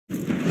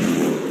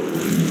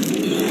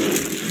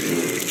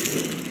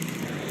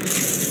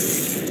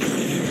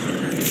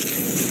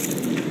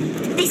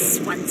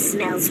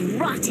smells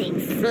rotting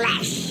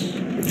flesh.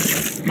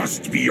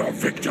 Must be your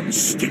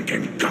victim's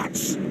stinking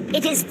guts.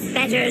 It is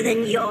better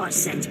than your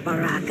scent,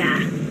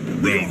 Baraka.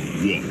 Round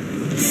 1.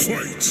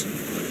 Fight!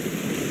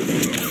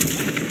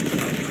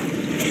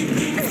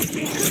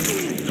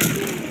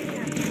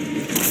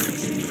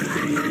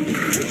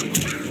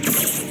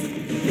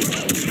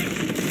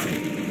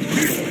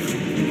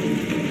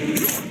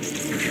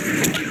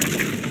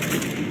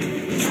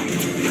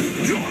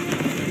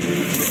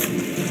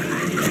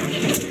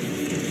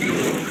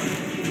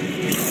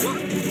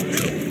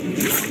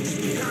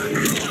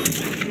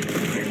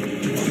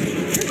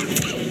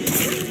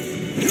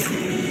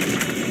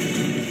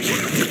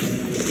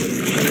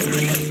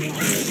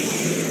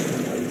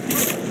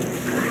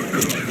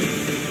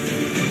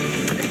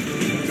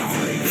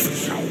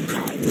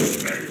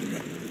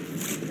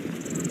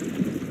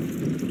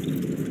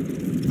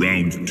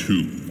 Round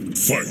 2.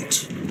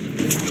 Fight!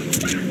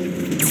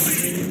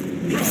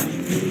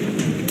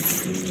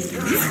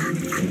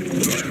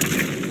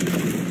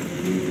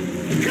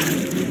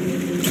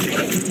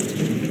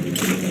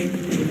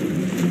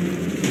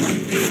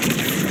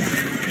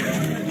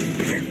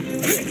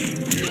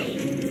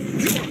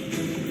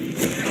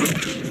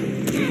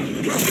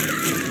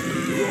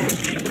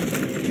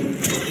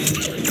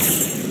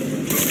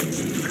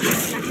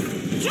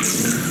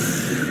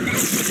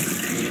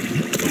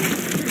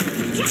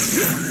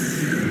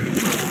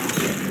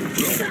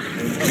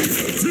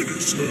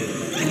 Finish her!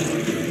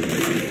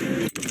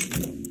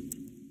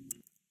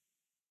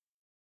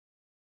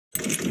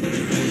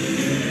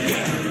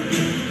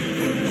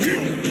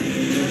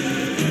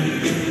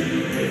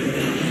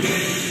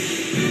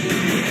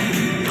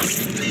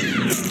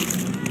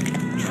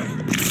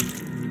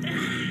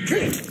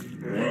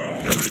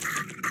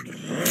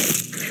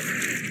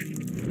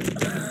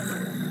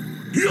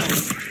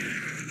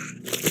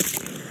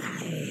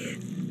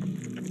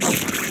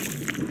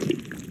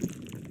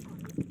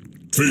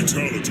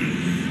 Fatality.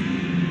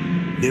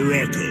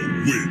 Baraka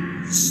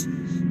wins.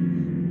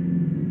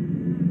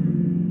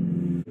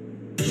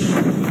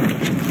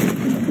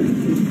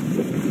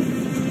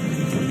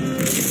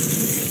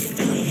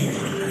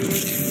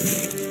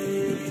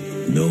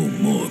 No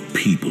more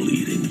people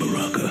eating,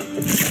 Baraka.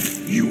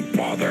 You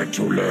bothered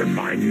to learn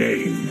my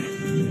name.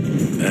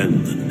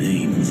 And the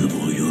names of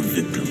all your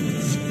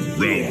victims.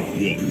 Round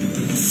 1.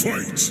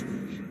 Fight!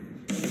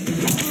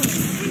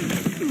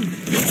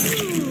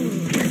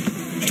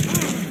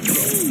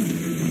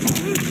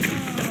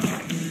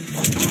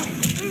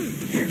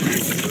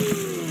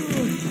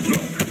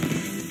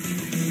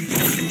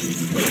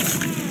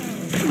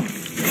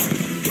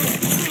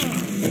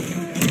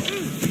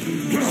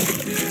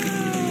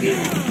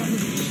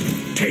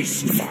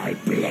 Taste my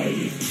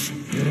blades.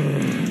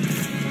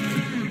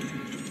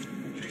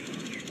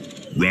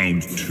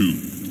 Round 2.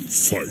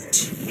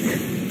 Fight.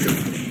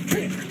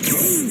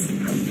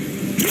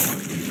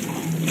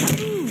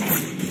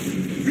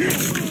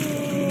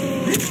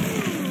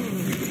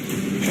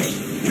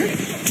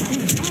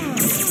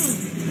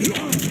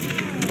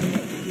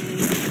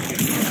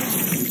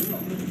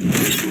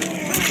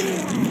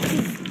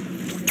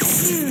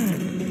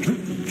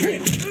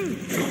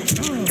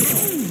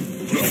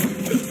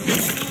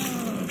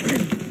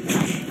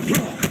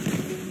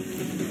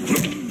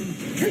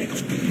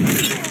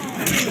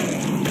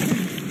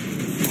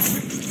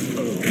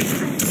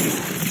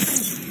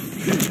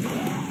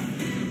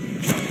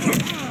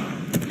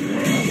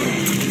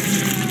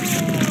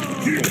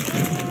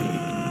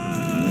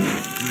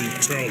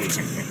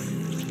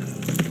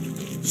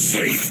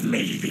 Save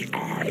me the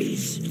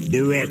eyes.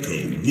 Baraka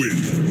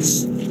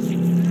wins.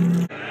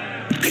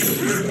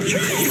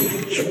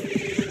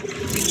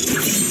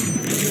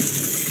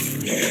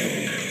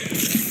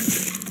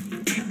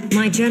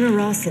 My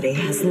generosity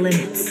has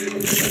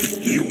limits.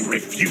 You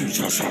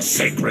refuse us our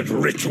sacred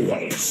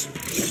rituals.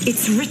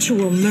 It's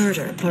ritual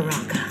murder,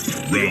 Baraka.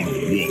 Round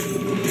 1.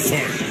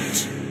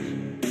 Fight.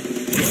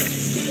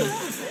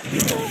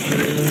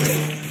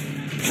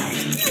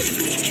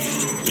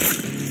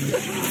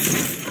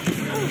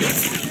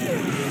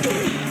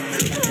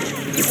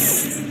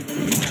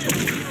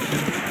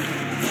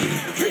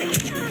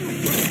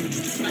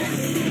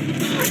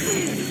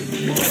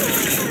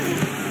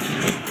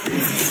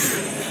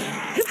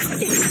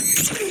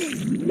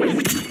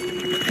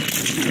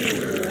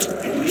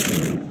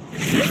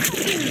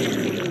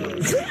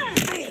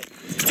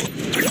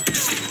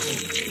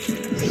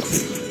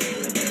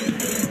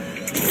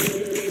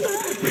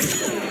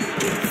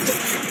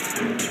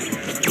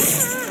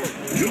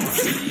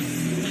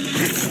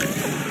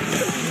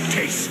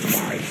 Taste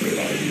my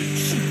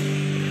blades.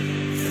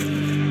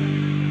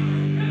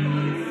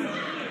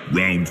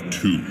 Round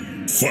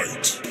 2.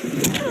 Fight.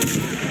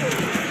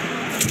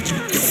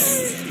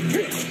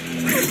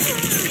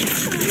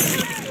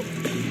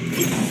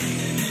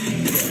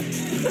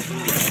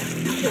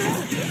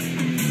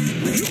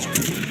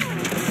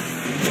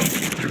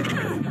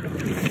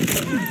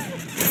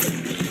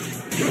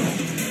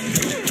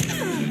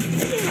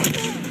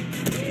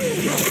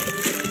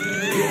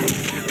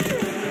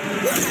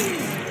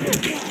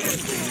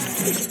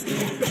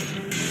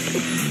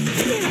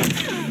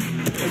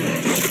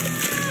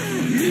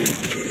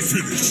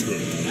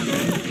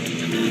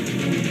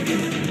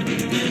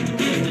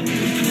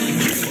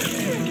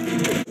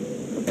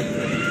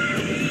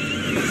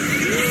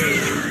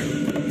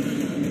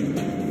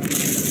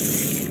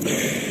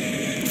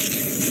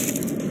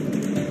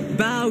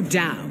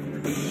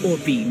 down, or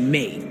be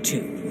made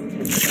to.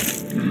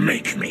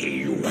 Make me,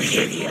 you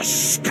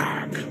hideous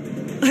stag.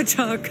 A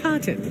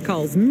Tarkatan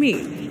calls me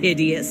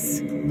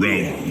hideous.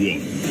 Round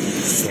 1,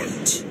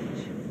 fight.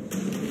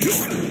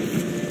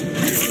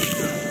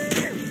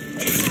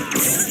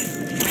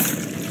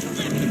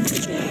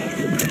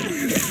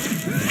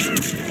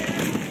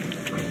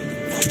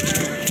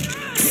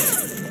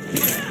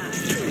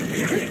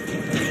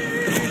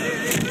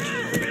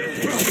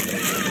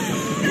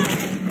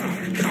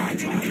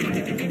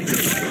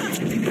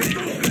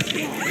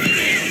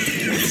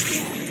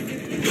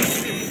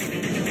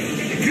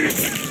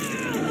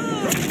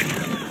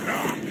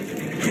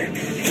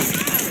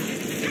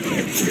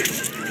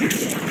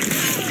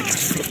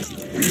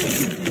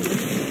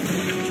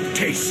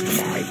 Taste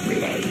my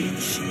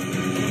blades.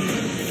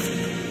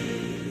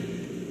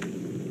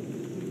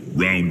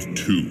 Round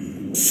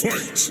 2,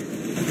 fight!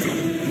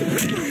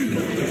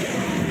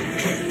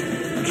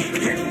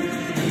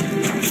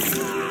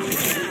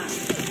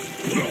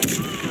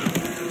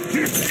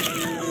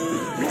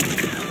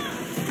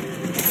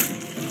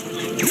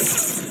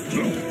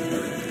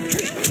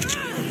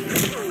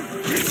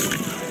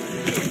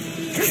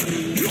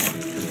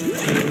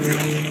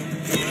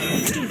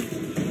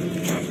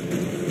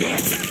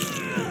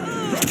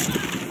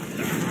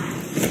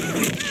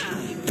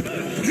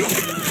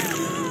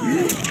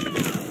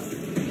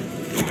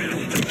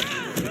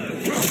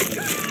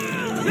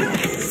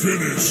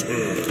 Finish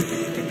her!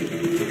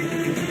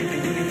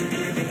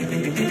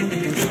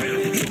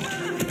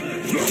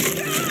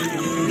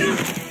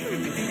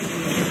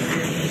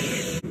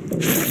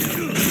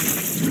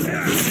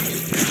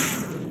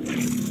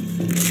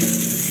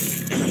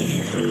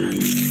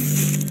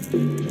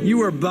 You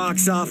were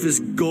box office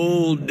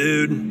gold,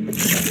 dude.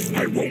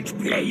 I won't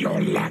play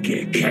your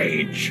lucky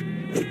cage.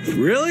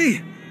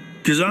 Really?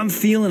 Because I'm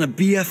feeling a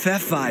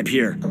BFF vibe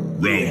here.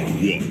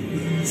 Round 1,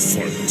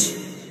 fight.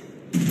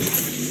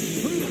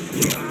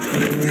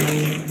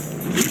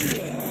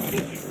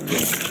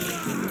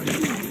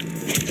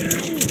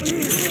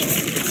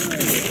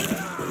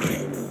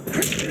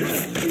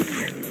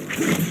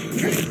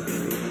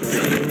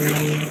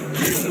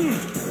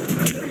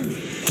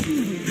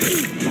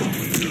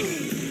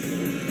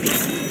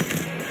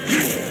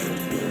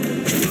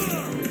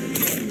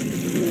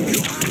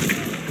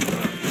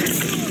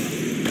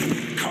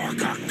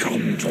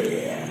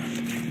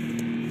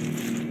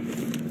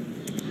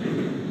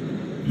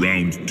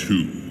 Round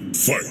 2,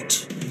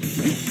 fight!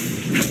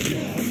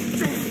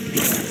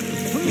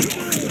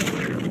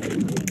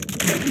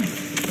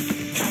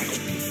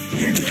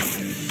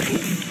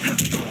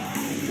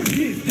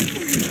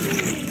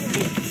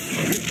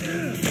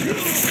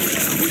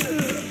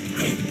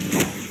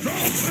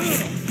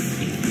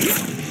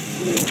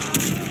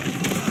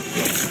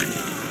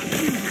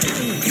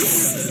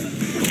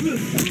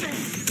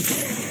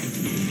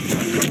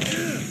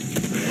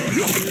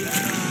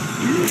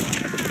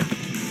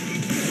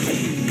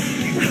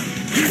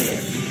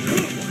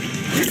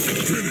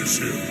 Finish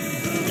him!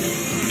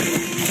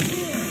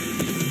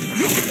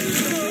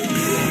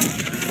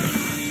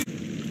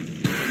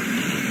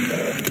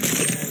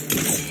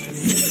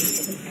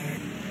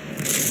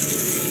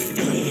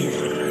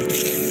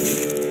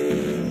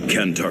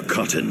 Can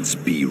Tarkatans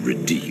be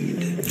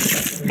redeemed?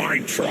 My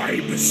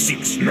tribe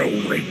seeks no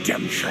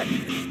redemption.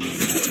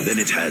 Then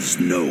it has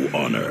no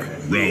honor.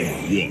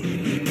 Round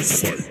 1,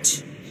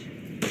 fight!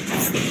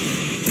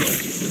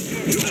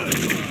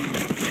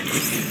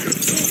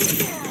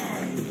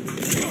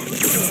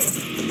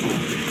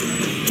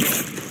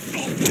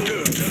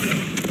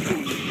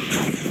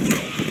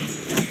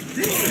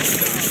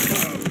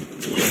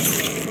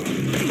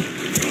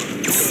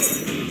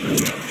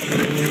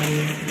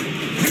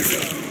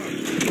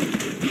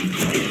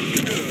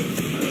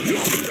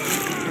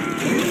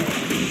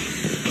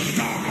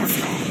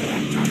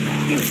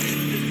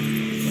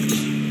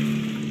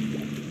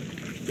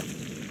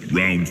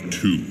 Round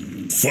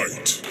 2,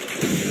 fight!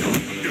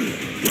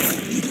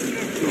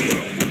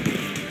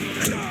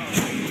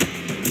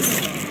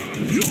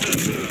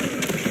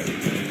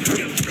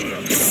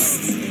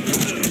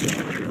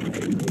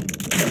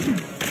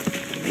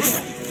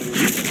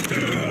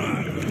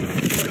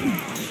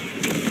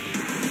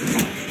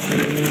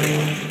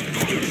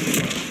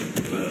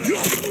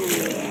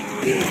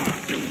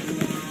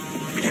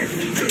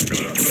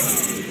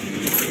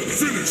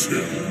 Finish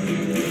him!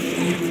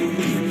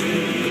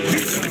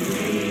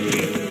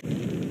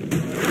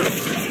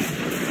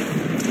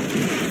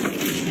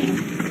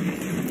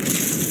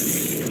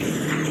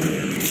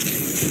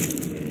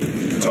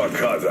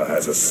 Tarkata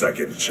has a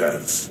second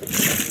chance.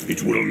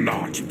 It will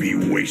not be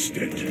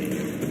wasted.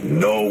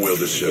 No will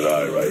the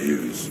Shirai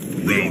Ryus.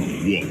 Round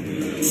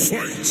 1,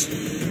 fight!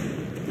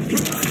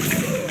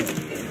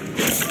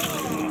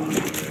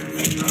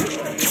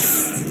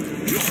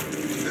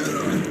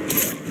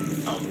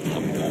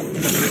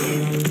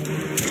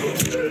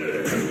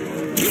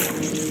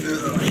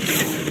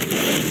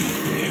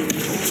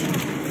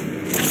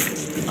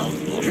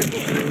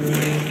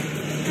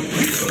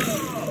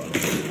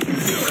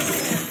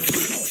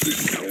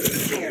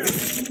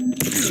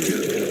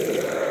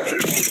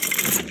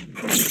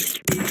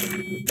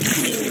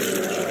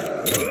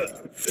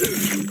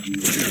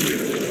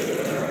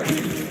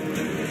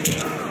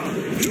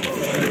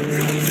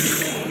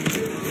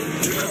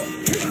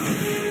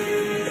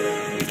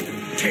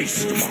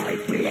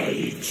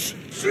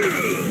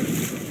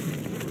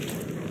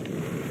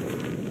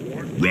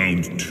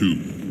 Round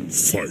 2,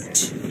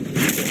 fight.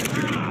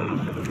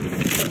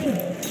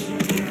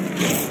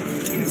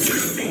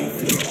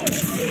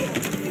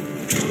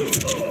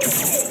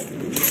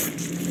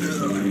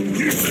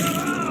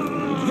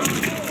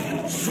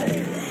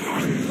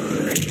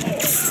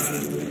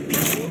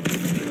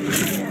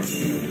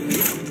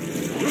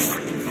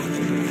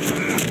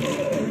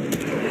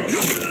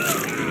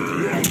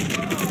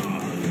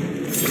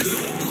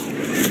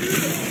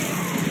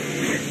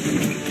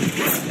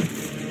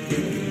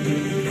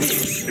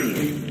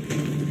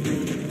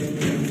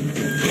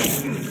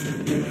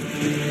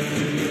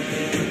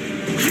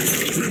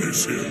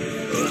 Finish him.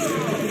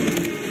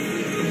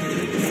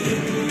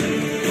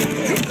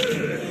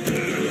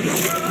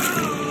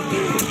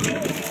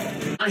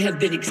 I have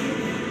been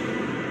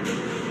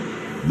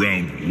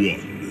Round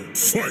 1,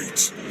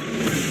 fight.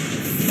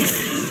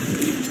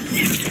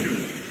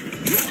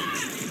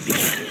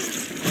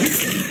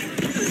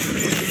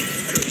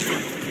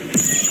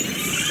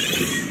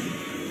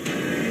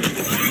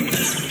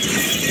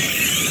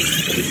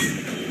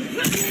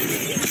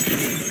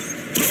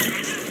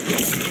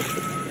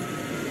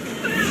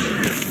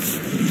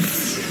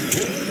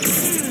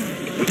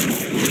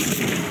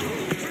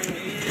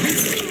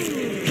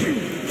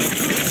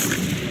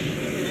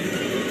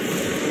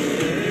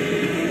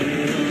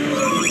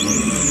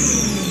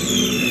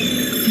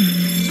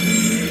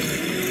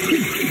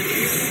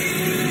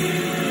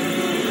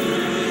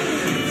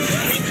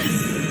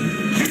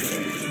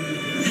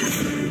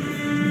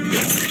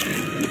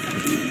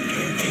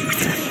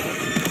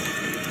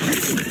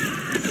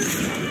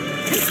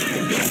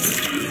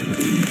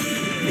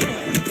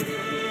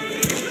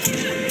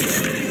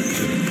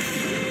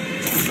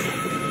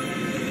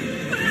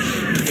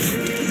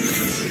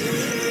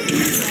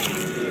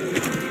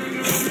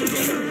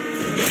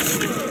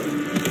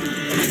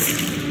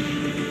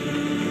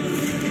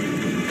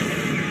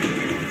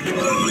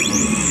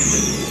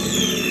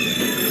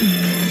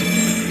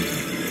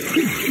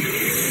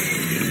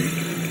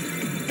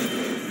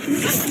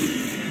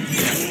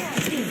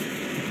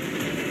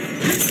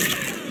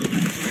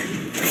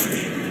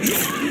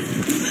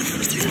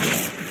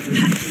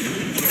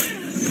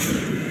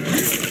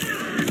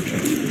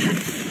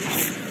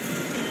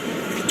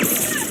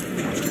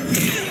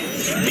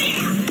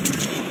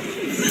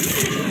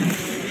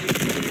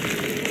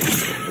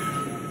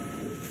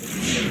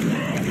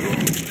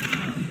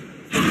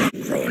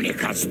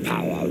 Kronika's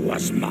power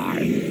was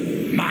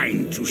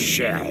mine to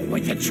share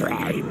with the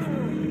tribe.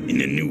 In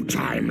the new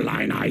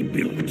timeline I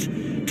built,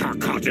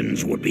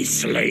 Tarkatans would be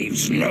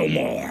slaves no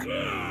more.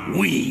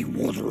 We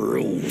would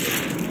rule.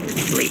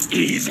 We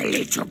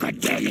easily took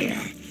Adenir,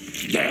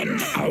 then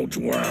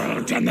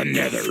Outworld and the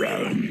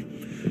Netherrealm.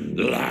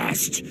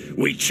 Last,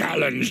 we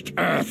challenged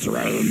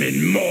Earthrealm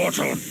in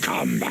mortal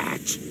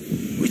combat.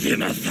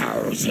 Within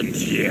 1,000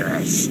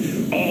 years,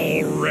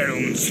 all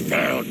realms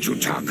fell to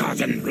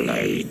Tarkatan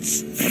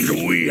blades,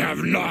 and we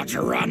have not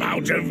run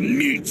out of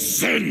meat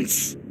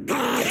since.